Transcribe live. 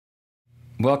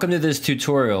Welcome to this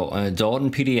tutorial on adult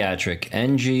and pediatric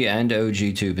NG and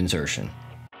OG tube insertion.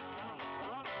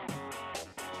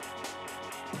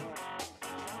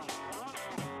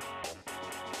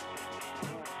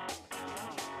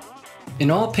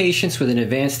 In all patients with an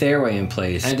advanced airway in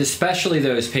place, and especially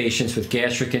those patients with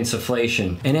gastric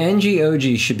insufflation, an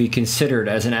NG-OG should be considered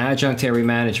as an adjunct airway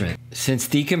management, since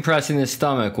decompressing the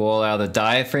stomach will allow the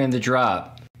diaphragm to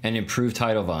drop and improve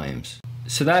tidal volumes.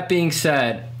 So that being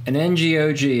said, an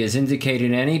NG-OG is indicated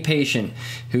in any patient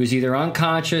who is either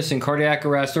unconscious, in cardiac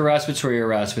arrest, or respiratory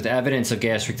arrest with evidence of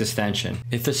gastric distension.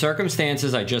 If the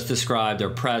circumstances I just described are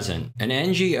present, an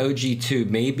NG-OG tube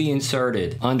may be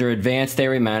inserted under advanced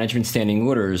airway management standing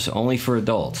orders only for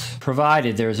adults,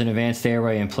 provided there is an advanced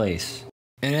airway in place.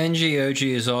 An NG-OG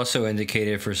is also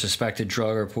indicated for suspected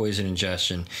drug or poison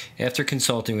ingestion after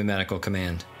consulting with medical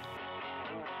command.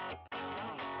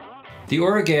 The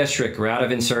orogastric route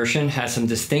of insertion has some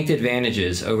distinct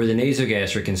advantages over the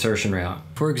nasogastric insertion route.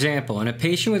 For example, in a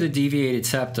patient with a deviated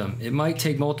septum, it might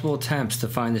take multiple attempts to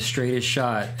find the straightest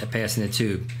shot at passing the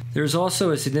tube. There is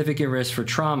also a significant risk for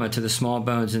trauma to the small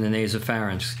bones in the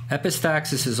nasopharynx.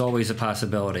 Epistaxis is always a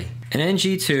possibility. An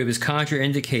NG tube is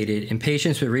contraindicated in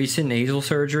patients with recent nasal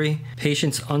surgery,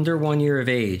 patients under 1 year of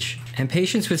age, and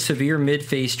patients with severe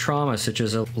mid-face trauma such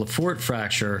as a Lefort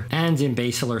fracture and in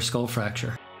basilar skull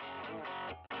fracture.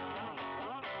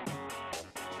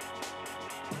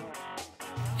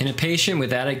 In a patient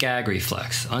without a gag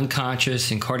reflex,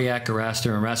 unconscious, in cardiac arrest,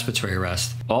 or in respiratory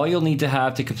arrest, all you'll need to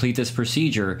have to complete this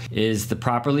procedure is the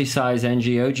properly sized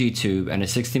NG-OG tube and a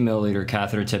 60 milliliter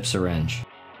catheter tip syringe.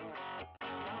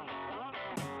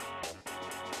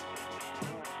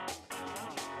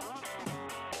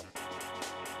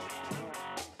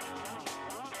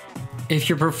 If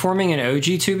you're performing an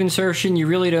OG tube insertion, you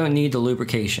really don't need the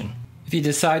lubrication. If you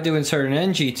decide to insert an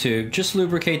NG tube, just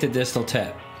lubricate the distal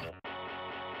tip.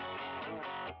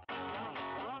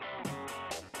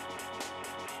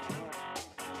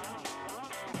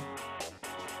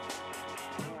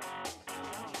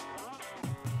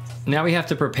 Now we have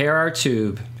to prepare our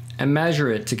tube and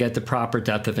measure it to get the proper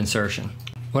depth of insertion.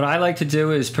 What I like to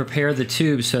do is prepare the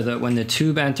tube so that when the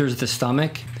tube enters the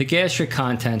stomach, the gastric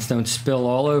contents don't spill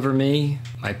all over me,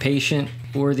 my patient,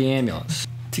 or the ambulance.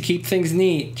 To keep things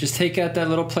neat, just take out that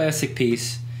little plastic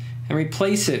piece and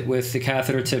replace it with the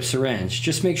catheter tip syringe.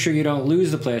 Just make sure you don't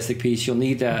lose the plastic piece. You'll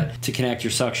need that to connect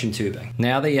your suction tubing.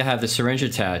 Now that you have the syringe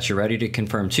attached, you're ready to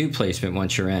confirm tube placement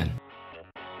once you're in.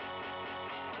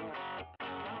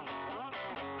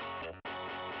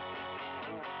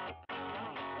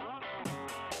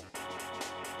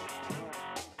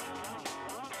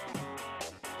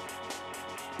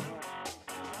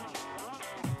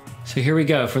 So here we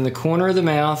go, from the corner of the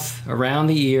mouth, around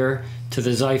the ear, to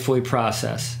the xiphoid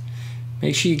process.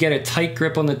 Make sure you get a tight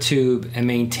grip on the tube and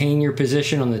maintain your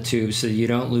position on the tube so you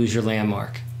don't lose your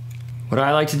landmark. What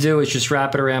I like to do is just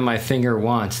wrap it around my finger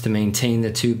once to maintain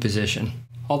the tube position.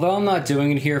 Although I'm not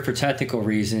doing it here for technical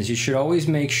reasons, you should always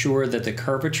make sure that the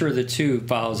curvature of the tube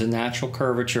follows the natural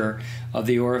curvature of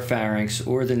the oropharynx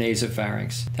or the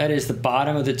nasopharynx. That is, the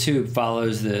bottom of the tube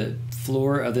follows the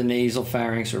floor of the nasal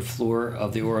pharynx or floor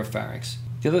of the oropharynx.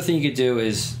 The other thing you could do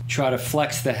is try to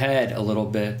flex the head a little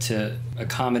bit to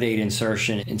accommodate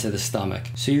insertion into the stomach.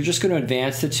 So you're just going to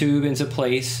advance the tube into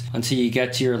place until you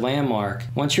get to your landmark.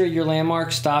 Once you're at your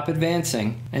landmark, stop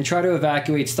advancing and try to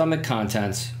evacuate stomach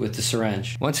contents with the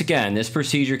syringe. Once again, this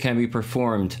procedure can be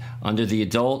performed under the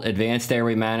adult advanced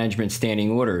airway management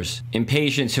standing orders in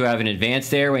patients who have an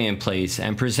advanced airway in place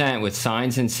and present with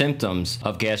signs and symptoms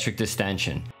of gastric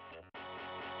distension.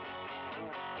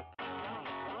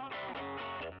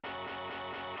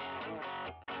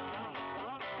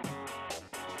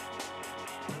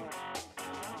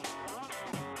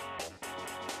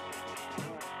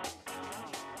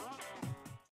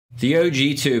 The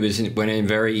OG tube went in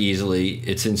very easily.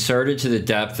 It's inserted to the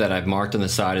depth that I've marked on the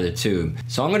side of the tube.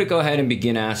 So I'm going to go ahead and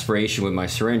begin aspiration with my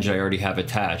syringe I already have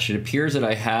attached. It appears that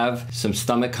I have some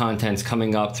stomach contents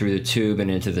coming up through the tube and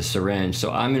into the syringe.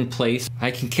 So I'm in place. I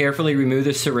can carefully remove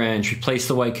the syringe, replace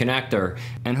the white connector,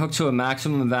 and hook to a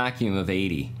maximum vacuum of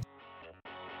 80.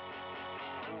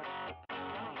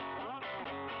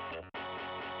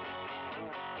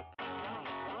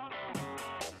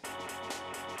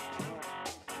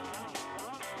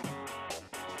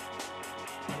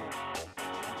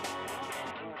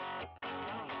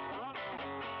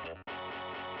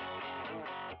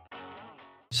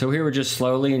 So here we're just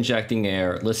slowly injecting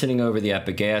air, listening over the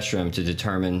epigastrium to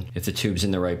determine if the tube's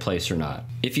in the right place or not.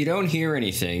 If you don't hear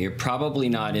anything, you're probably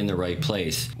not in the right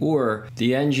place. Or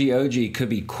the NG-OG could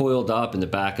be coiled up in the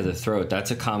back of the throat.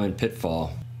 That's a common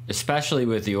pitfall. especially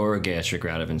with the orogastric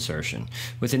route of insertion.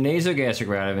 With the nasogastric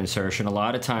route of insertion, a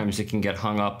lot of times it can get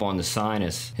hung up on the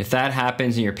sinus. If that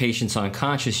happens and your patient's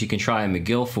unconscious, you can try a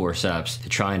McGill forceps to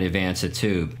try and advance the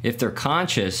tube. If they're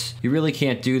conscious, you really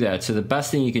can't do that, so the best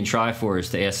thing you can try for is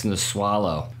to ask them to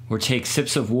swallow or take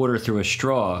sips of water through a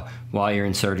straw while you're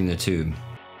inserting the tube.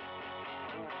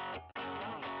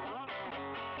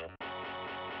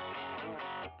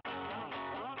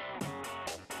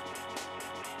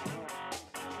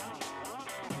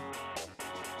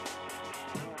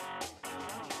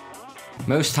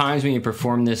 Most times when you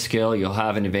perform this skill, you'll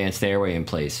have an advanced airway in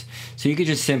place. So you could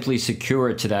just simply secure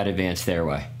it to that advanced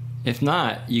airway. If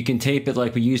not, you can tape it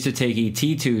like we used to take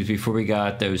ET tubes before we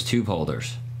got those tube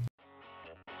holders.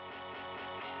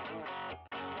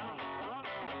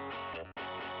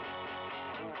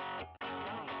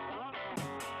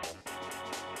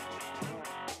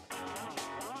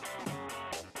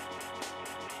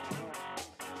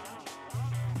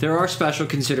 There are special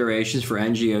considerations for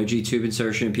NG-OG tube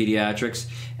insertion in pediatrics.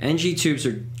 NG tubes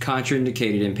are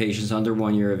contraindicated in patients under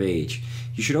 1 year of age.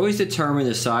 You should always determine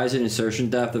the size and insertion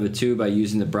depth of a tube by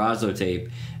using the Braslo tape.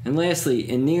 And lastly,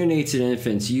 in neonates and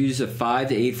infants, use a 5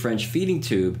 to 8 French feeding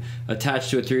tube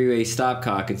attached to a 3-way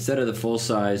stopcock instead of the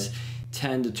full-size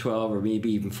 10 to 12 or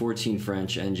maybe even 14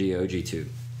 French NG-OG tube.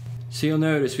 So you'll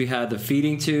notice we have the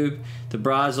feeding tube, the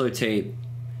Braslo tape,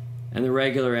 and the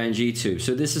regular NG tube.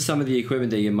 So this is some of the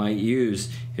equipment that you might use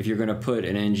if you're going to put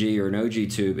an NG or an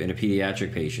OG tube in a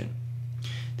pediatric patient.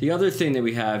 The other thing that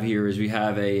we have here is we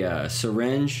have a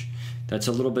syringe that's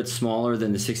a little bit smaller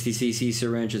than the 60cc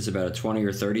syringe. It's about a 20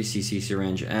 or 30cc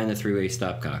syringe, and a 3-way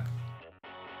stopcock.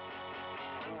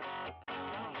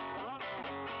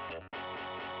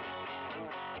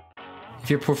 If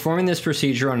you're performing this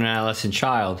procedure on an adolescent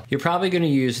child, you're probably going to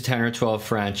use a 10 or 12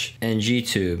 French NG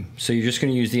tube. So you're just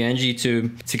going to use the NG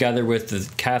tube together with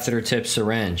the catheter tip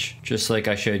syringe, just like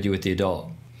I showed you with the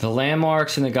adult. The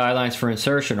landmarks and the guidelines for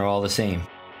insertion are all the same.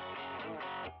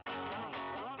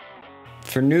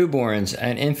 For newborns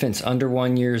and infants under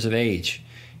 1 year of age,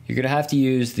 you're going to have to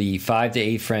use the 5 to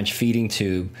 8 French feeding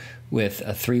tube with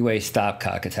a 3-way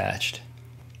stopcock attached.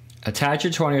 Attach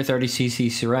your 20 or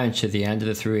 30cc syringe to the end of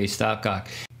the 3-way stopcock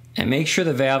and make sure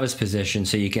the valve is positioned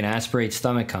so you can aspirate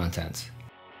stomach contents.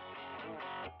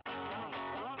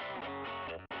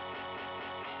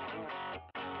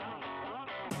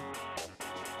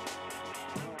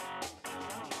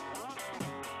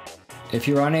 If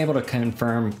you're unable to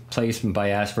confirm placement by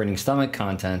aspirating stomach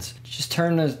contents, just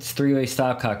turn the 3-way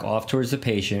stopcock off towards the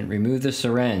patient, remove the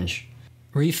syringe,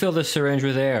 refill the syringe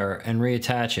with air and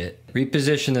reattach it.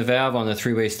 Reposition the valve on the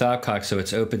 3-way stopcock so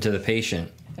it's open to the patient.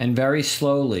 And very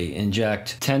slowly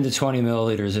inject 10 to 20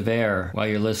 milliliters of air while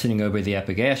you're listening over the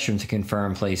epigastrium to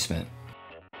confirm placement.